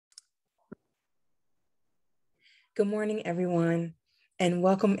Good morning, everyone, and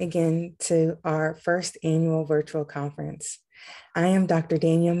welcome again to our first annual virtual conference. I am Dr.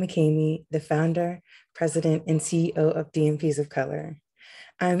 Danielle McCamey, the founder, president, and CEO of DMPs of Color.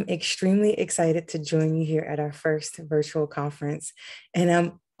 I'm extremely excited to join you here at our first virtual conference, and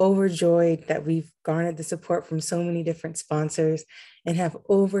I'm overjoyed that we've garnered the support from so many different sponsors and have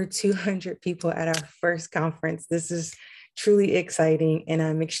over 200 people at our first conference. This is truly exciting, and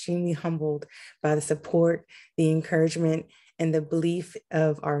I'm extremely humbled by the support, the encouragement, and the belief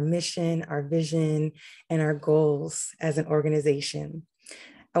of our mission, our vision, and our goals as an organization.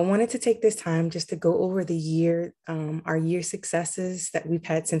 I wanted to take this time just to go over the year, our year successes that we've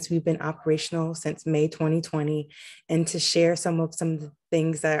had since we've been operational since May 2020, and to share some of the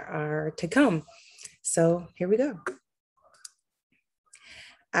things that are to come. So here we go.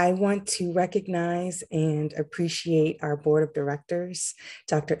 I want to recognize and appreciate our board of directors,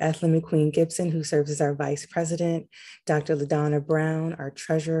 Dr. Ethlyn McQueen Gibson, who serves as our vice president, Dr. LaDonna Brown, our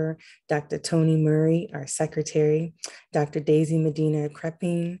treasurer, Dr. Tony Murray, our secretary, Dr. Daisy Medina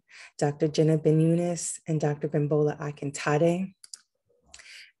Crepin, Dr. Jenna Benunis, and Dr. Bimbola Akintade.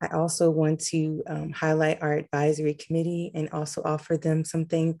 I also want to highlight our advisory committee and also offer them some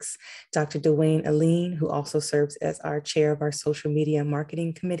thanks. Dr. Dwayne Aline, who also serves as our chair of our social media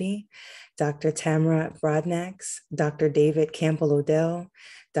marketing committee, Dr. Tamara Brodnax, Dr. David Campbell-Odell,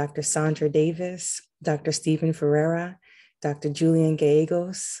 Dr. Sandra Davis, Dr. Stephen Ferreira, Dr. Julian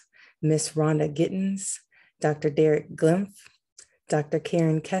Gallegos, Ms. Rhonda Gittins, Dr. Derek Glimpf, Dr.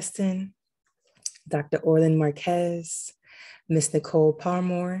 Karen Keston, Dr. Orlin Marquez, Ms. Nicole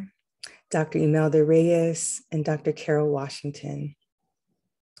Parmore, Dr. Imelda Reyes, and Dr. Carol Washington.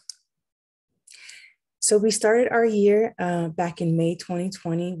 So we started our year back in May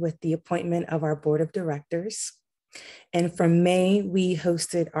 2020 with the appointment of our board of directors. And from May, we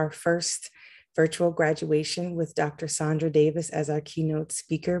hosted our first virtual graduation with Dr. Sandra Davis as our keynote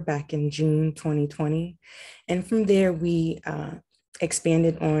speaker back in June 2020. And from there, we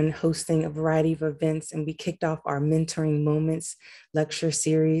expanded on hosting a variety of events, and we kicked off our Mentoring Moments lecture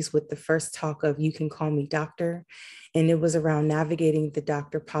series with the first talk of You Can Call Me Doctor. And it was around navigating the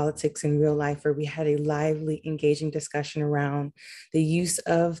doctor politics in real life, where we had a lively, engaging discussion around the use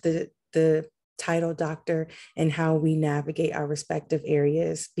of the title doctor and how we navigate our respective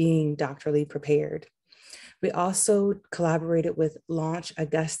areas being doctorally prepared. We also collaborated with Launch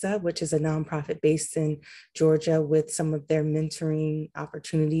Augusta, which is a nonprofit based in Georgia, with some of their mentoring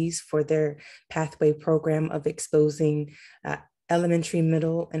opportunities for their pathway program of exposing elementary,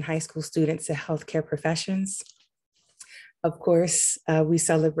 middle, and high school students to healthcare professions. Of course, we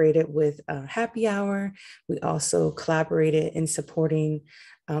celebrated with Happy Hour. We also collaborated in supporting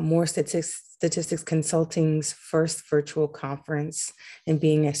More Statistics Consulting's first virtual conference and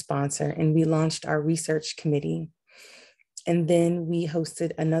being a sponsor. And we launched our research committee. And then we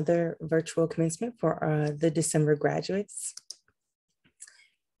hosted another virtual commencement for the December graduates.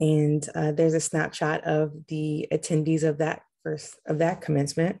 And there's a snapshot of the attendees of that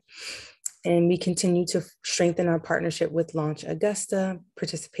commencement. And we continue to strengthen our partnership with Launch Augusta,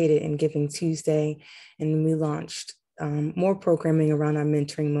 participated in Giving Tuesday, and we launched more programming around our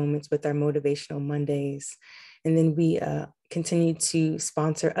mentoring moments with our Motivational Mondays. And then we continue to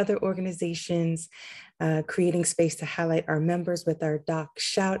sponsor other organizations, creating space to highlight our members with our doc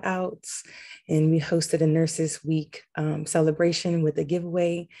shout outs. And we hosted a Nurses Week celebration with a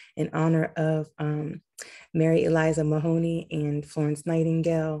giveaway in honor of Mary Eliza Mahoney and Florence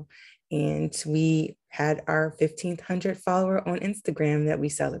Nightingale. And we had our 1,500 follower on Instagram that we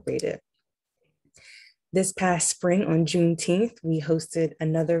celebrated. This past spring on Juneteenth, we hosted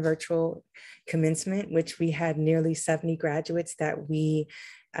another virtual commencement, which we had nearly 70 graduates that we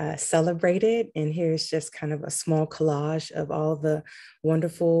celebrated. And here's just kind of a small collage of all the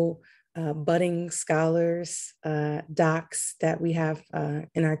wonderful budding scholars, docs that we have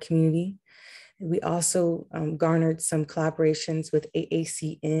in our community. We also garnered some collaborations with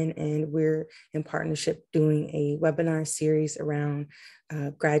AACN, and we're in partnership doing a webinar series around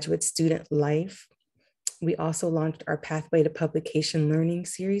graduate student life. We also launched our Pathway to Publication Learning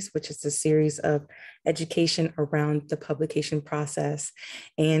series, which is a series of education around the publication process.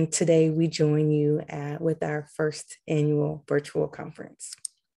 And today we join you with our first annual virtual conference.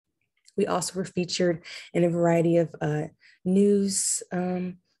 We also were featured in a variety of news.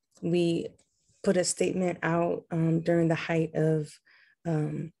 We put a statement out during the height of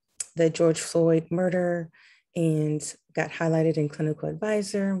the George Floyd murder, and got highlighted in Clinical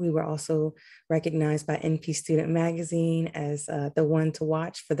Advisor. We were also recognized by NP Student Magazine as the one to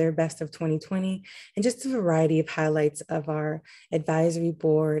watch for their best of 2020, and just a variety of highlights of our advisory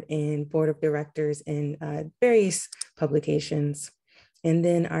board and board of directors in various publications. And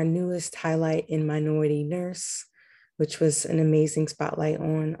then our newest highlight in Minority Nurse, which was an amazing spotlight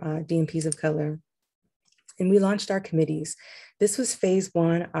on DNPs of color. And we launched our committees. This was phase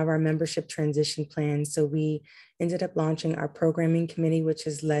one of our membership transition plan. So we ended up launching our programming committee, which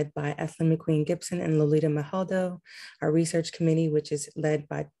is led by Ethlyn McQueen Gibson and Lolita Mahaldo, our research committee, which is led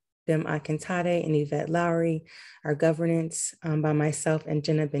by Bim Akintade and Yvette Lowry, our governance by myself and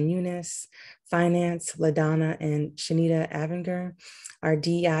Jenna Ben Yunus, finance, LaDonna and Shanita Avenger, our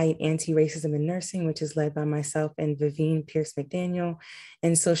DEI and anti-racism in nursing, which is led by myself and Vivine Pierce McDaniel,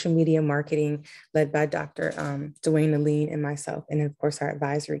 and social media marketing led by Dr. Dwayne Aline and myself, and of course our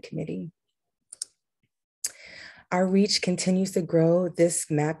advisory committee. Our reach continues to grow. This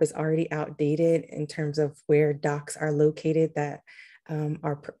map is already outdated in terms of where docs are located that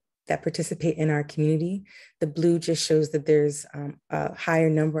that participate in our community. The blue just shows that there's a higher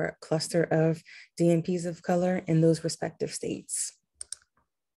number cluster of DNPs of color in those respective states.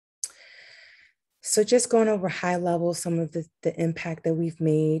 So just going over high level, some of the impact that we've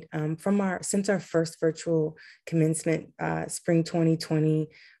made since our first virtual commencement, spring 2020,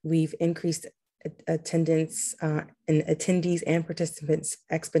 we've increased attendance and attendees and participants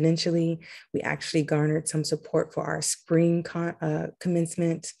exponentially. We actually garnered some support for our spring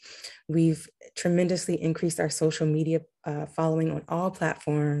commencement. We've tremendously increased our social media following on all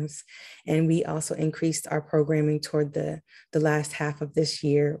platforms. And we also increased our programming toward the last half of this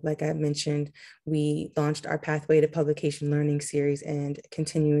year. Like I mentioned, we launched our Pathway to Publication Learning series and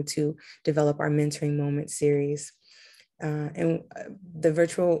continue to develop our Mentoring Moment series. The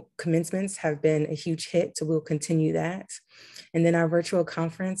virtual commencements have been a huge hit, so we'll continue that. And then our virtual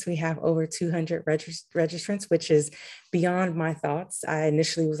conference, we have over 200 registrants, which is beyond my thoughts. I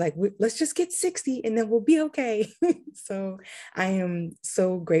initially was like, let's just get 60 and then we'll be okay. So I am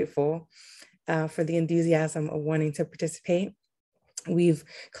so grateful for the enthusiasm of wanting to participate. We've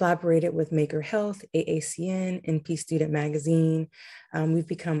collaborated with Maker Health, AACN, NP Student Magazine. We've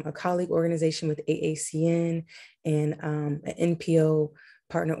become a colleague organization with AACN and an NPO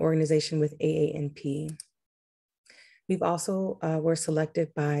partner organization with AANP. We've also were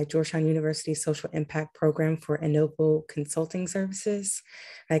selected by Georgetown University Social Impact Program for Innovo Consulting Services.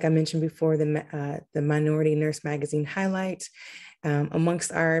 Like I mentioned before, the Minority Nurse Magazine highlight.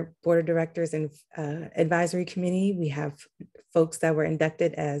 Amongst our board of directors and advisory committee, we have folks that were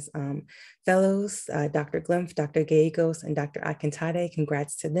inducted as fellows, Dr. Glimpf, Dr. Gallegos, and Dr. Akintade.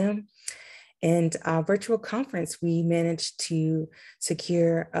 Congrats to them. And our virtual conference, we managed to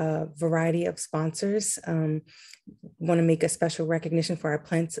secure a variety of sponsors. Want to make a special recognition for our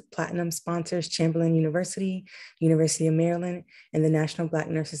platinum sponsors, Chamberlain University, University of Maryland, and the National Black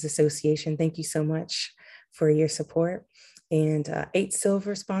Nurses Association. Thank you so much for your support. And 8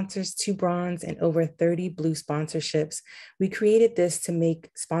 silver sponsors, 2 bronze, and over 30 blue sponsorships. We created this to make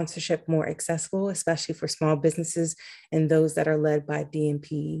sponsorship more accessible, especially for small businesses and those that are led by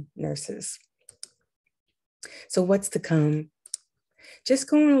DNP nurses. So what's to come? Just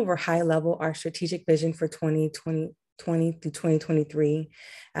going over high level, our strategic vision for 2020 through 2023.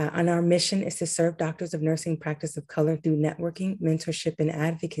 And our mission is to serve doctors of nursing practice of color through networking, mentorship, and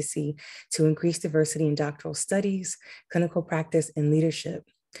advocacy to increase diversity in doctoral studies, clinical practice, and leadership.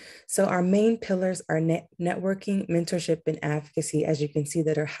 So our main pillars are networking, mentorship, and advocacy, as you can see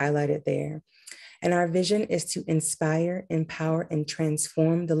that are highlighted there. And our vision is to inspire, empower, and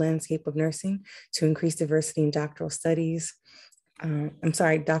transform the landscape of nursing to increase diversity in doctoral studies.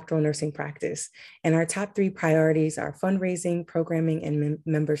 Doctoral nursing practice. And our top 3 priorities are fundraising, programming, and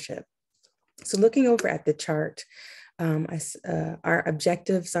membership. So looking over at the chart, our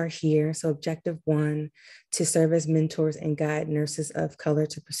objectives are here. So objective 1, to serve as mentors and guide nurses of color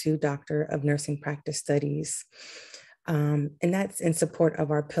to pursue Doctor of Nursing Practice studies. And that's in support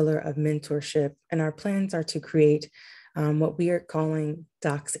of our pillar of mentorship. And our plans are to create what we are calling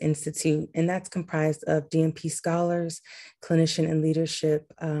Docs Institute, and that's comprised of DNP scholars, clinician and leadership,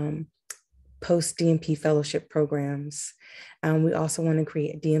 post-DNP fellowship programs. We also want to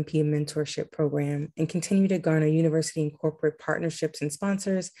create a DNP mentorship program and continue to garner university and corporate partnerships and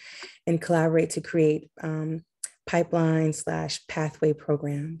sponsors and collaborate to create pipeline/pathway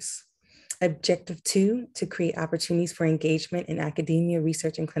programs. Objective 2, to create opportunities for engagement in academia,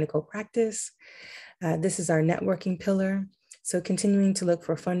 research, and clinical practice. This is our networking pillar. So continuing to look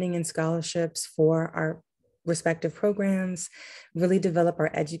for funding and scholarships for our respective programs, really develop our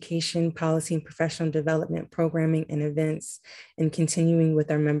education, policy, and professional development programming and events, and continuing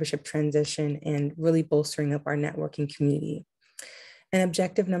with our membership transition and really bolstering up our networking community. And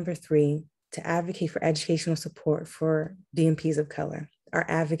objective number 3, to advocate for educational support for DMPs of color, our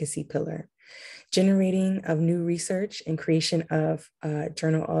advocacy pillar. Generating of new research and creation of a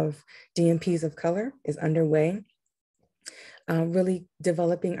Journal of DMPs of Color is underway. Really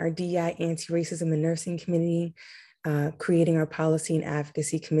developing our DEI anti-racism and nursing community, creating our policy and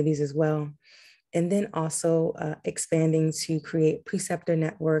advocacy committees as well. And then also expanding to create preceptor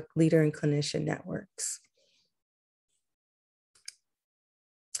network, leader and clinician networks.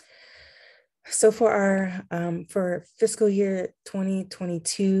 So for fiscal year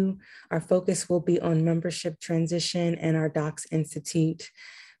 2022, our focus will be on membership transition and our Docs Institute.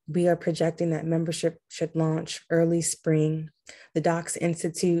 We are projecting that membership should launch early spring. The Docs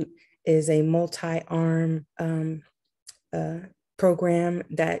Institute is a multi-arm program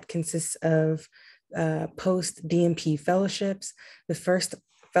that consists of post-DMP fellowships. The first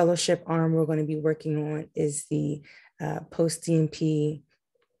fellowship arm we're going to be working on is the post-DMP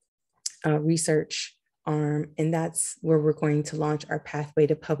research arm, and that's where we're going to launch our Pathway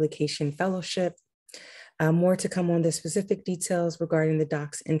to Publication Fellowship. More to come on the specific details regarding the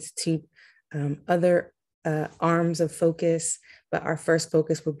Docs Institute, other arms of focus, but our first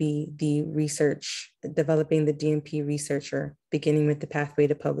focus will be the research, developing the DMP researcher, beginning with the Pathway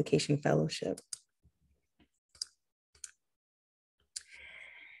to Publication Fellowship.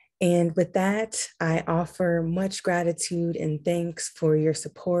 And with that, I offer much gratitude and thanks for your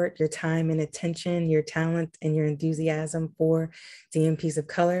support, your time and attention, your talent and your enthusiasm for DMPs of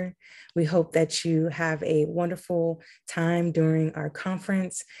Color. We hope that you have a wonderful time during our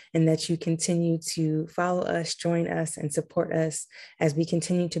conference and that you continue to follow us, join us, and support us as we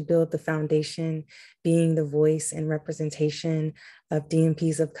continue to build the foundation, being the voice and representation of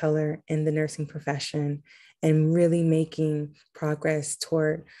DMPs of Color in the nursing profession, and really making progress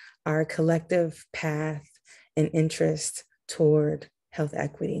toward our collective path and interest toward health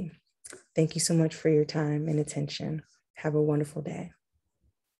equity. Thank you so much for your time and attention. Have a wonderful day.